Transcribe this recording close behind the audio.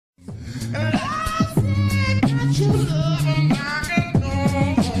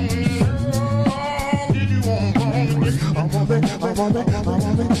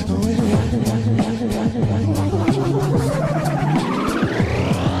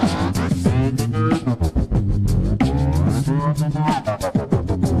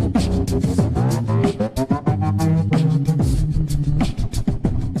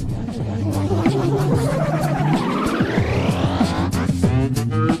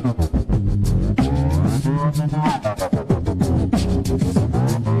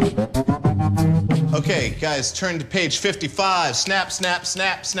Okay, guys, turn to page 55. Snap, snap,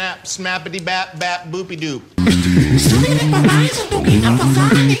 snap, snap, snappity bap, bap, boopy doop.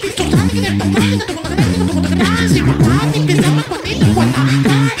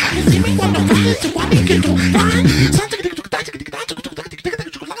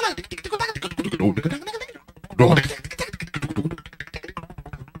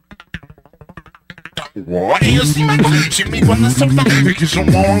 What? You see me when the sofa because you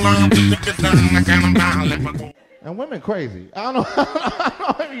won't And women crazy. I don't know. I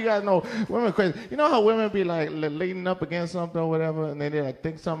don't know if you guys know women crazy. You know how women be like leaning up against something or whatever, and then they like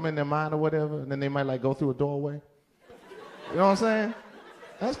think something in their mind or whatever, and then they might like go through a doorway. You know what I'm saying?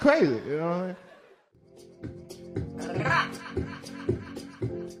 That's crazy. You know what I mean?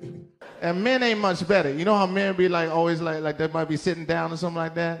 And men ain't much better. You know how men be like always like they might be sitting down or something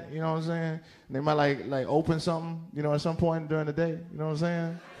like that. You know what I'm saying? And they might like open something. You know, at some point during the day. You know what I'm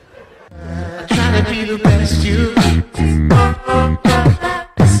saying? Try to be the best you. Try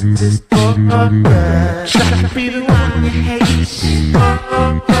to be the one you hate.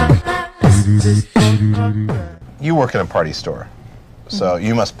 You work in a party store, so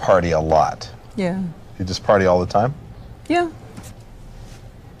you must party a lot. Yeah. You just party all the time? Yeah.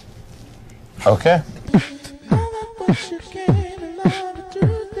 Okay.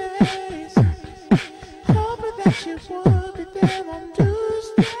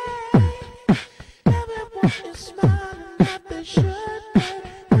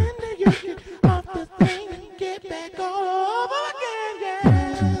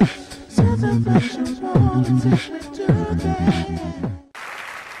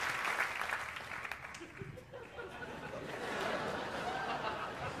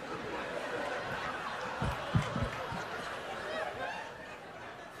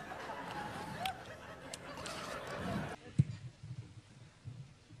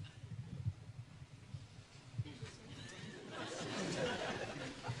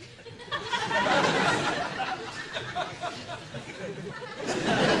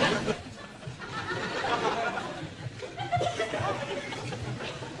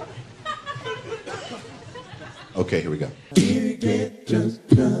 Okay, here we go.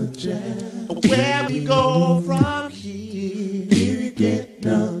 Where we go from here, you get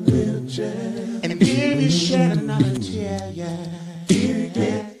a little jam, and here we shed another tear, yeah. You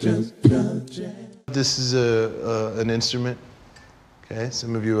get just a jam. This is an instrument. Okay,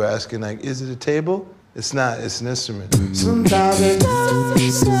 some of you are asking like, is it a table? It's not. It's an instrument. Sometimes it's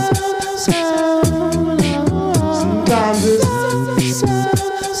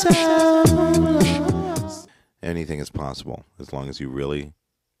Anything is possible as long as you really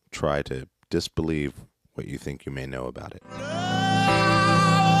try to disbelieve what you think you may know about it.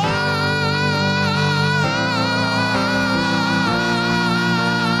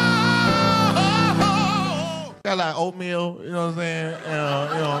 Got like oatmeal, you know what I'm saying?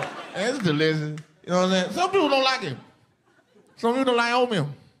 And it's delicious. You know what I'm saying? Some people don't like it. Some people don't like oatmeal.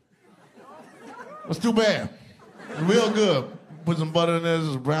 It's too bad. It's real good. Put some butter in there,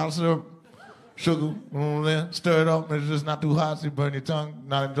 some brown syrup, sugar, you know what I'm saying? Stir it up, and it's just not too hot so you burn your tongue,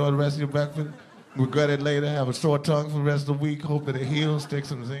 not enjoy the rest of your breakfast. Regret it later, have a sore tongue for the rest of the week, hope that it heals, stick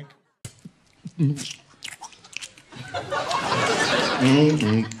some zinc.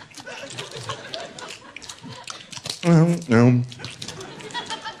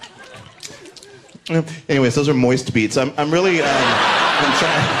 Anyways, those are moist beats. I'm really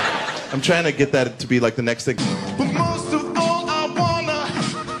I'm trying to get that to be like the next thing. but most of all, I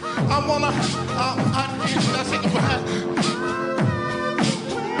wanna, that's it.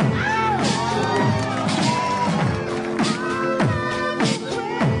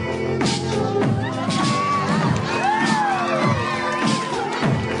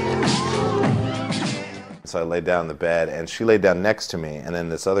 So I laid down in the bed, and she laid down next to me, and then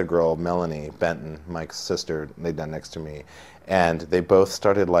this other girl, Melanie Benton, Mike's sister, laid down next to me, and they both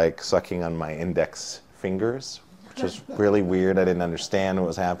started like sucking on my index fingers, which was really weird. I didn't understand what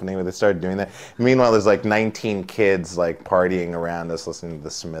was happening, but they started doing that. Meanwhile, there's like 19 kids like partying around us, listening to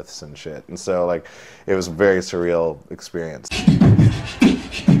the Smiths and shit, and so like it was a very surreal experience.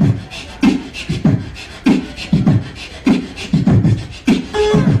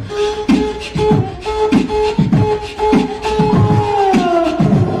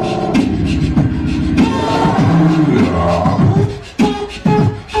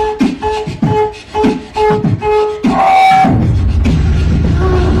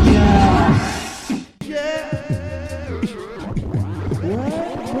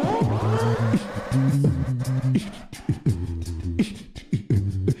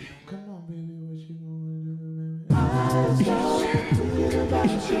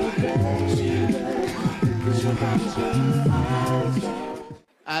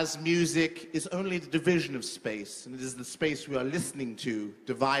 as music is only the division of space, and it is the space we are listening to,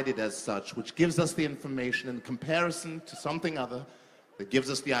 divided as such, which gives us the information in comparison to something other that gives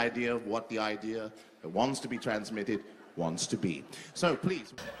us the idea of what the idea that wants to be transmitted wants to be. So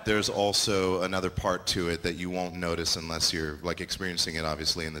please. There's also another part to it that you won't notice unless you're like experiencing it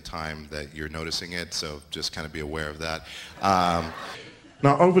obviously in the time that you're noticing it, so just kind of be aware of that.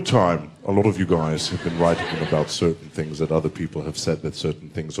 Now, over time, a lot of you guys have been writing about certain things that other people have said that certain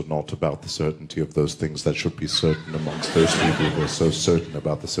things are not about the certainty of those things that should be certain amongst those people who are so certain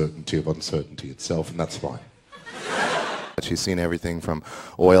about the certainty of uncertainty itself, and that's fine. She's seen everything from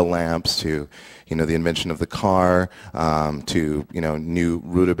oil lamps to, you know, the invention of the car, to, you know, new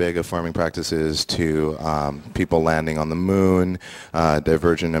rutabaga farming practices, to people landing on the moon,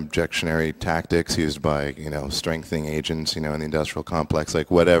 divergent objectionary tactics used by, you know, strengthening agents, you know, in the industrial complex,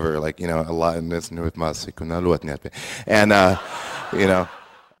 like whatever, like, you know, a lot in this, and, you know.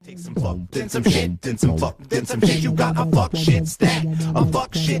 Take some fuck, then some shit, then some fuck, then some shit. You got a fuck shit stack. A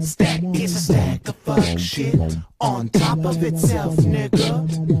fuck shit stack is a stack of fuck shit on top of itself,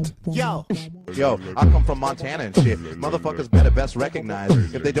 nigga. Yo, I come from Montana and shit. Motherfuckers better best recognize.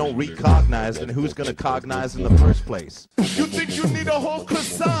 If they don't recognize, then who's gonna cognize in the first place? You think you need a whole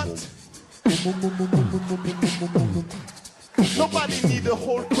croissant? Nobody need a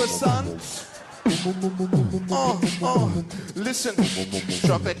whole croissant. Listen,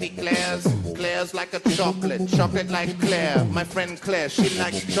 chocolate eclairs, Claire's like a chocolate like Claire. My friend Claire, she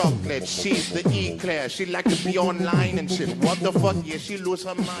likes chocolate. She's the eclair. She like to be online and shit. What the fuck? Yeah, she lose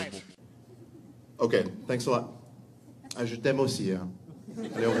her mind. Ok, thanks a lot. Ah, je t'aime aussi. Hein.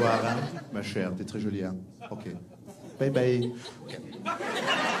 Allez, au revoir, hein, ma chère. T'es très jolie. Hein. Ok. Bye bye.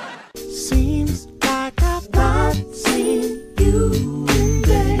 Seems like I've not seen you in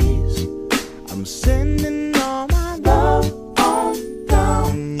days. I'm sending all my love on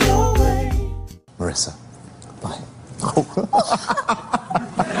down your way. Marissa, bye.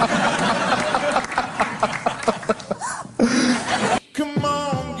 Come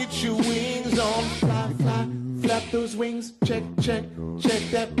on, get your wings on. Fly, fly, flap those wings. Check, check, check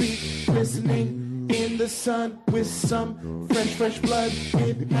that beat. Listening in the sun with some fresh blood.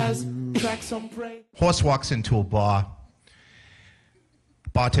 It has tracks on prey. Horse walks into a bar.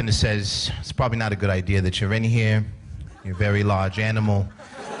 Bartender says, it's probably not a good idea that you're in here. You're a very large animal.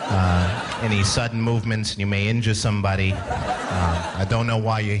 Any sudden movements and you may injure somebody. I don't know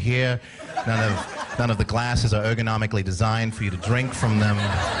why you're here. None of the glasses are ergonomically designed for you to drink from them.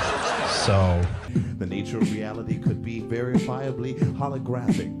 So The nature of reality could be verifiably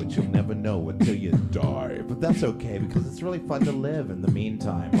holographic, but you'll never know until you die. But that's okay, because it's really fun to live in the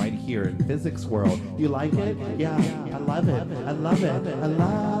meantime, right here in physics world. You like it? Yeah, I love it. I love it. I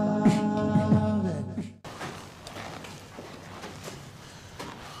love it.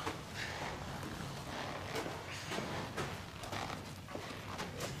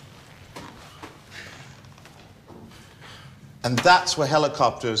 And that's where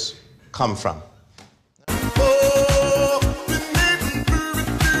helicopters come from.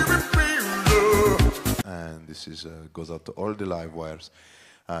 And this is goes out to all the live wires.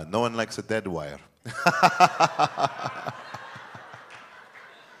 No one likes a dead wire.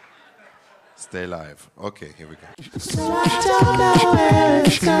 Stay live. Okay, here we go. So I don't know where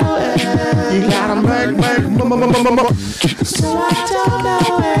it's going. You gotta make. So I don't know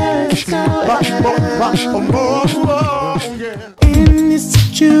where it's going. In this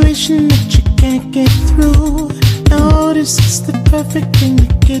situation that you can't get through, notice it's the perfect thing to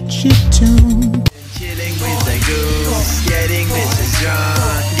get you tuned. Chilling with the goose, getting bitches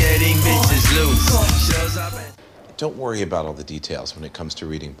drunk, getting bitches loose. Shows up and Don't worry about all the details when it comes to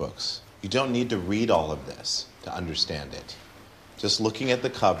reading books. You don't need to read all of this to understand it. Just looking at the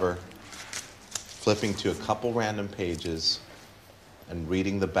cover, flipping to a couple random pages, and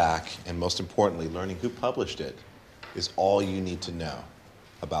reading the back, and most importantly, learning who published it, is all you need to know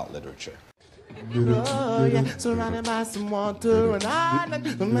about literature. Oh, yeah, surrounded by some water and island.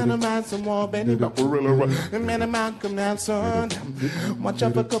 The man about some war, Benny, but we're really right. The man about come down, son. Watch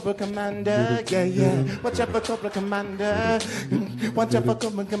out for Cobra Commander, yeah, yeah. Watch out for Cobra Commander. Watch out for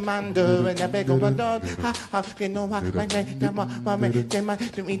Cobra Commander. And I beg of a dog. Ha, you know my man, come on, my man,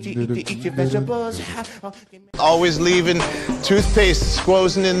 to eat your vegetables. Always leaving toothpaste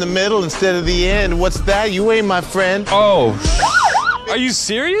squozing in the middle instead of the end. What's that? You ain't my friend. Oh. Are you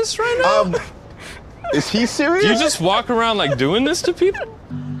serious right now? Is he serious? Do you just walk around like doing this to people?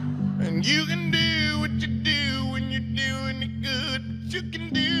 And you can do what you do when you're doing it good. But you can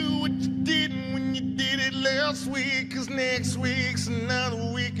do what you did when you did it left. else week, 'cause next week's another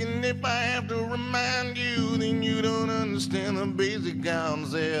week, and if I have to remind you, then you don't understand the basic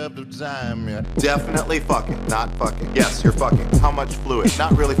concept of time yet. Definitely fucking, not fucking. Yes, you're fucking. How much fluid?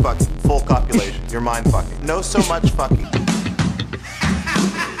 Not really fucking. Full copulation. You're mind fucking. No so much fucking.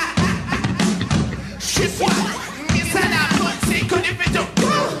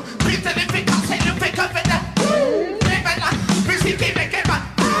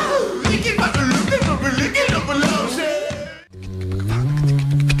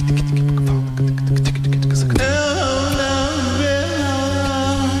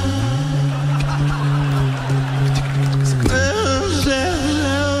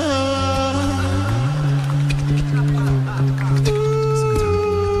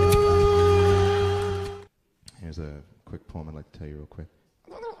 Here's a quick poem I'd like to tell you real quick.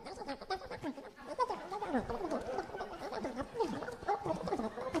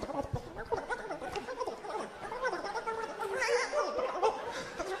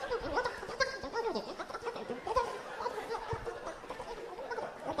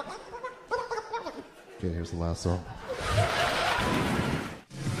 Okay, here's the last song.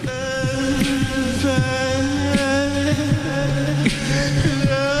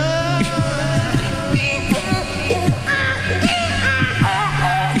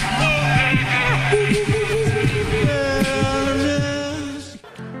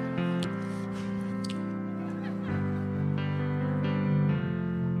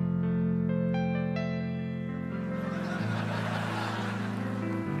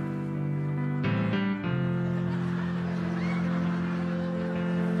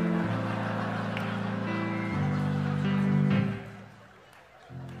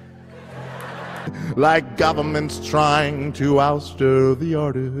 Like governments trying to ouster the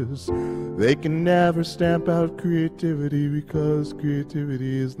artists, they can never stamp out creativity, because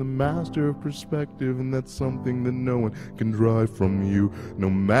creativity is the master of perspective, and that's something that no one can drive from you,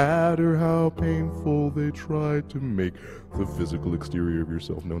 no matter how painful they try to make the physical exterior of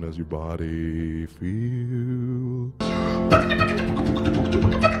yourself, known as your body, feel.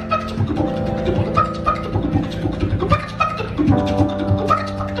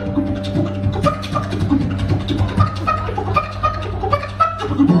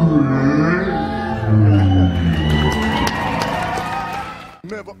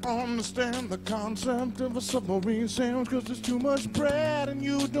 Never understand the concept of a submarine sandwich, 'cause there's too much bread and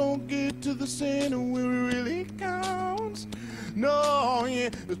you don't get to the center where it really counts. No, yeah,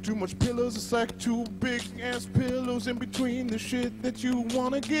 there's too much pillows, it's like two big ass pillows in between the shit that you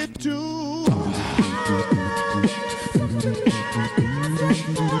wanna get to.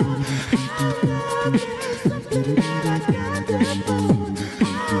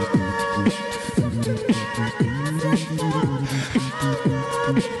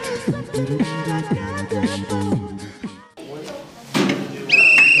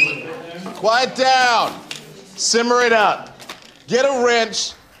 Quiet down. Simmer it up. Get a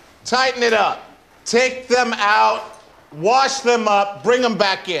wrench. Tighten it up. Take them out. Wash them up. Bring them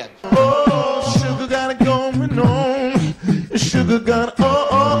back in. Oh, sugar got it going on. Sugar got it, oh,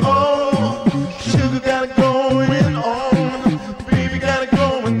 oh, oh. Sugar got it going on. Baby got it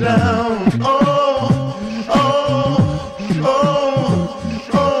going down. Oh, oh, oh,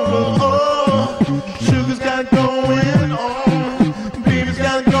 oh, oh. Sugar's got it going on. Baby's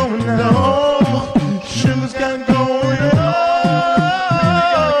got it going down. Sugar's got it going on.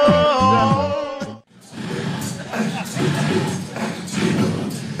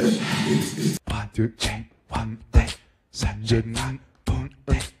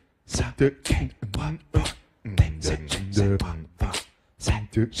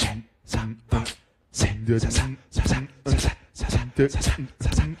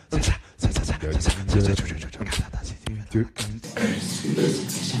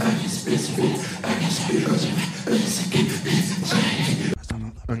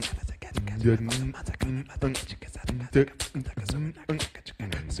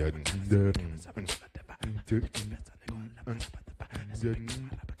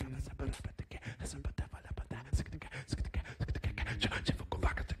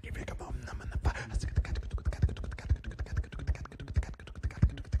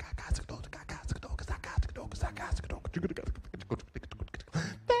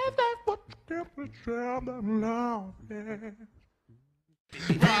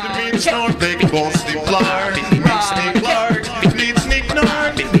 Snort, they can both stick Clark, stick Clark, need sneak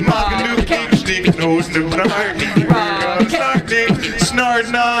nark, Mark and Duke, stick nose, no nark, snort, snort,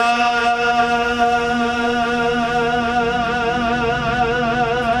 nark.